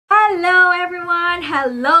Hello everyone!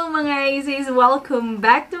 Hello mga Aces! Welcome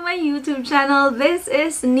back to my YouTube channel. This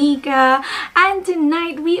is Nika and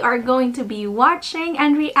tonight we are going to be watching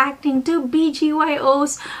and reacting to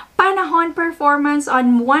BGYO's Panahon performance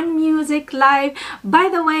on One Music Live.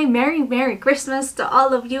 By the way, Merry Christmas to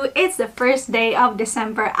all of you. It's the first day of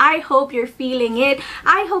December. I hope you're feeling it.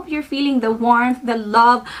 I hope you're feeling the warmth, the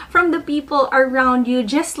love from the people around you,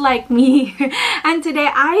 just like me. And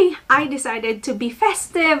today I decided to be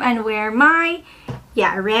festive and wear my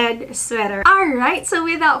red sweater. Alright, so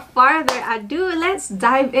without further ado, let's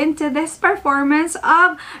dive into this performance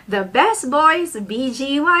of the Best Boys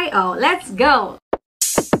BGYO. Let's go!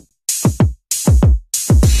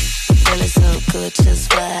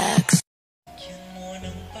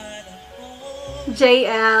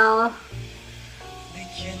 JL.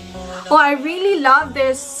 Oh, I really love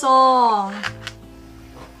this song.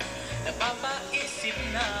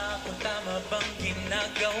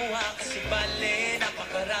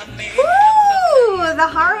 Woo! The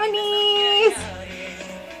harmonies!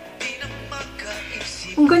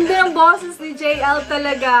 Ang ganda ng boses ni JL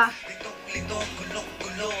talaga.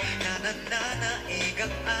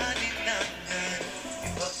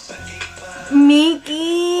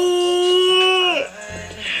 Mickey!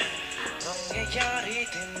 Mangyayari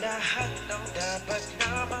din lahat ng dapat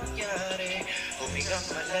na mangyari. Humingang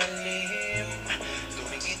malalim,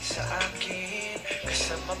 tumingin sa akin.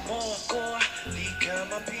 Kasama mo ako, di ka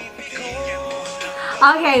mabibigo.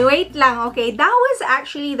 Okay, wait lang. Okay, that was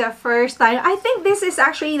actually the first time. I think this is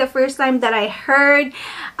actually the first time that I heard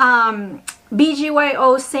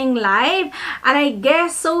BGYO sing live, and I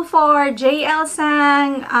guess so far JL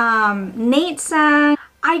sang, Nate sang.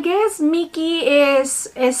 I guess Mickey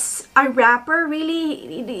is a rapper.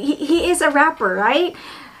 Really, he is a rapper, right?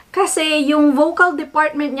 Kasi yung vocal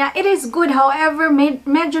department niya, it is good. However,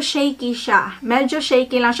 medyo shaky siya. Medyo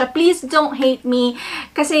shaky lang siya. Please don't hate me.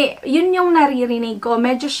 Kasi yun yung naririnig ko.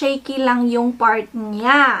 Medyo shaky lang yung part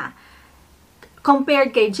niya. Compared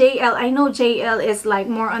kay JL, I know JL is like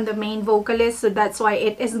more on the main vocalist, so that's why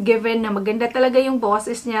it is given na maganda talaga yung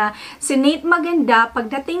boses niya. Si Nate maganda.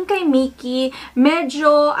 Pagdating kay Mickey,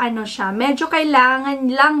 medyo medyo kailangan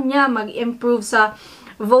lang niya mag-improve sa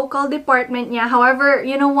vocal department niya. However,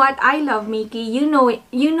 you know what? I love Mickey. You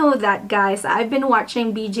know that, guys. I've been watching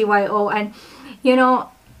BGYO and you know,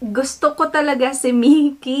 gusto ko talaga si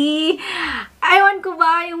Mickey. Ewan ko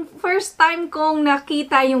ba, yung first time kong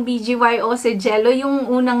nakita yung BGYO si Jello, yung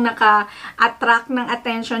unang naka-attract ng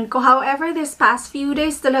attention ko. However, this past few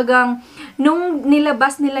days talagang, nung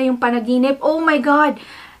nilabas nila yung panaginip, oh my God,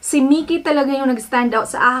 si Mickey talaga yung nag-stand out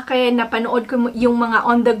sa akin. Napanood ko yung mga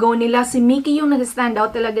on the go nila. Si Mickey yung nag-stand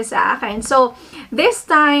out talaga sa akin. So, this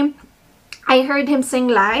time, I heard him sing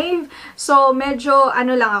live. So, medyo,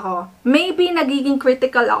 lang ako. Maybe nagiging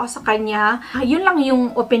critical ako sa kanya. Yun lang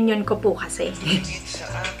yung opinion ko po kasi.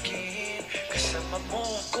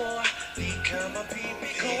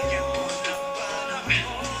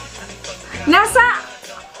 Nasa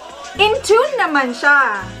in tune naman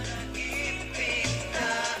siya.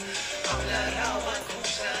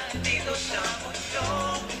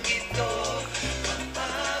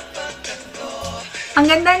 Ang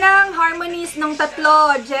ganda ng harmonies ng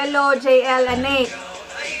tatlo, Jello, JL, and Nate.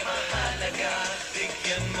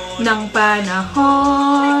 Ng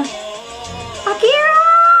panahon. Akira!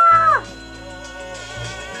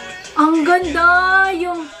 Ang ganda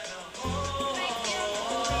yung...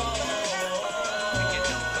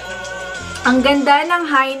 Ang ganda ng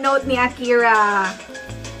high note ni Akira.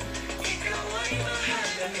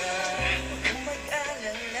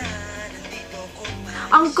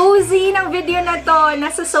 Ang cozy ng video na to.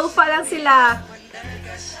 Nasa sofa lang sila.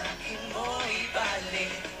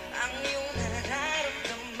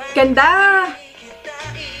 Ganda!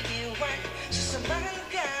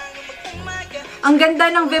 Ang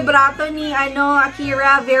ganda ng vibrato ni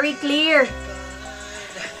Akira. Very clear.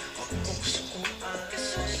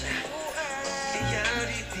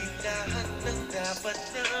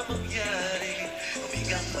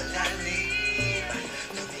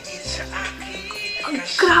 Ang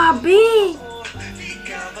grabe!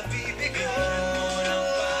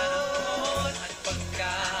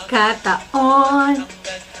 Kataon.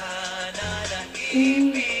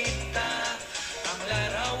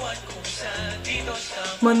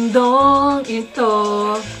 Mundong ito.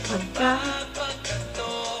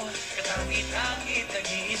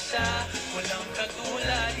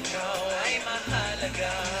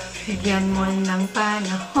 Bigyan mo ng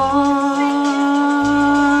panahon.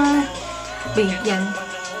 Bigyan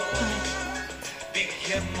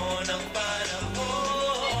mo ng panahon.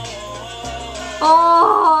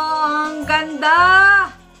 Oh, ang ganda!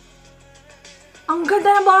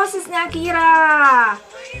 ng boses niya, Akira!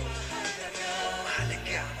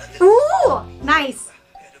 Ooh! Nice!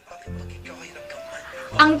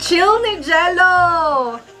 Ang chill ni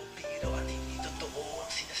Jello!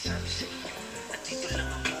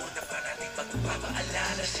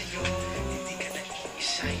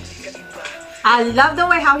 I love the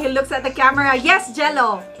way how he looks at the camera. Yes,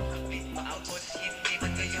 Jello!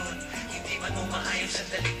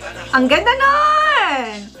 Ang ganda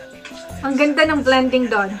nun! Ang ganda ng blending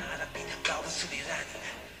doon.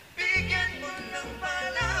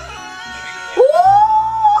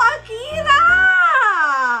 Ooh! Akira!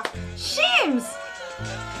 Shims!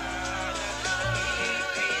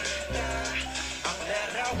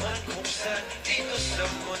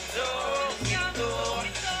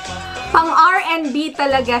 Pang R&B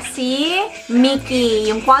talaga si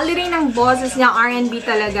Mickey. Yung quality ng boses niya, R&B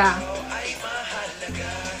talaga.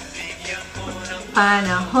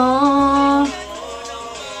 Panahon.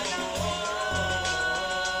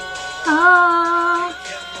 Ah.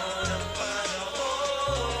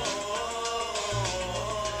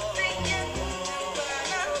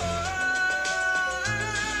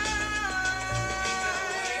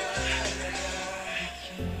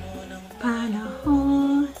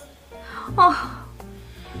 Panahon. Oh.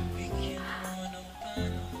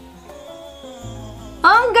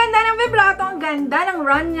 Ang ganda ng vibrato, ang ganda ng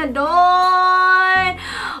run niya doon.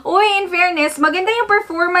 Uy, in fairness, maganda yung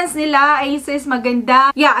performance nila, Aces, maganda.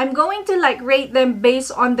 Yeah, I'm going to like rate them based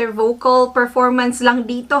on their vocal performance lang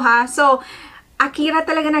dito ha. So, Akira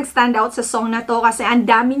talaga nag-stand out sa song na to kasi ang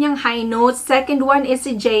dami niyang high notes. Second one is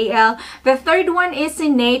si JL. The third one is si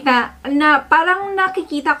Nate na parang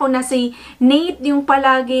nakikita ko na si Nate yung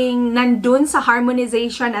palaging nandun sa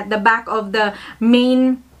harmonization at the back of the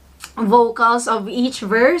main vocals of each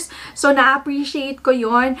verse. So, na-appreciate ko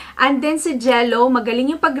yon. And then si Jello,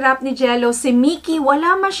 magaling yung pag-rap ni Jello. Si Mickey,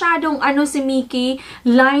 wala masyadong si Mickey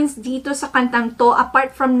lines dito sa kantang to.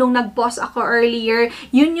 Apart from nung nag-pause ako earlier,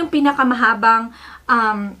 yun yung pinakamahabang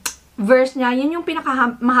verse niya, yun yung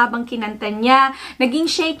pinakamahabang kinanta niya. Naging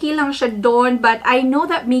shaky lang siya doon, but I know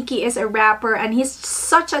that Mickey is a rapper and he's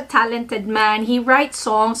such a talented man. He writes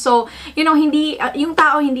songs, so, you know, hindi, yung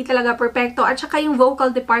tao hindi talaga perfecto, at saka yung vocal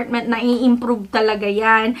department na i-improve talaga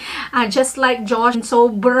yan. Just like Josh,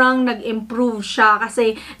 sobrang nag-improve siya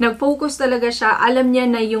kasi nag-focus talaga siya. Alam niya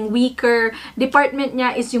na yung weaker department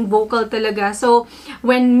niya is yung vocal talaga. So,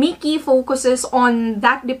 when Mickey focuses on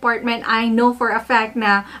that department, I know for a fact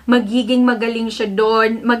na magiging magaling siya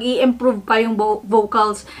doon, mag-i-improve pa yung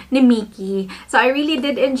vocals ni Mickey. So, I really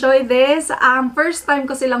did enjoy this. First time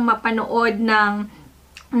ko silang mapanood ng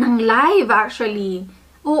live, actually.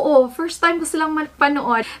 Oo, first time ko silang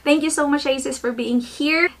mapanood. Thank you so much, Aces, for being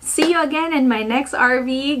here. See you again in my next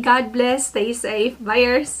RV. God bless. Stay safe.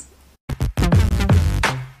 Buyers!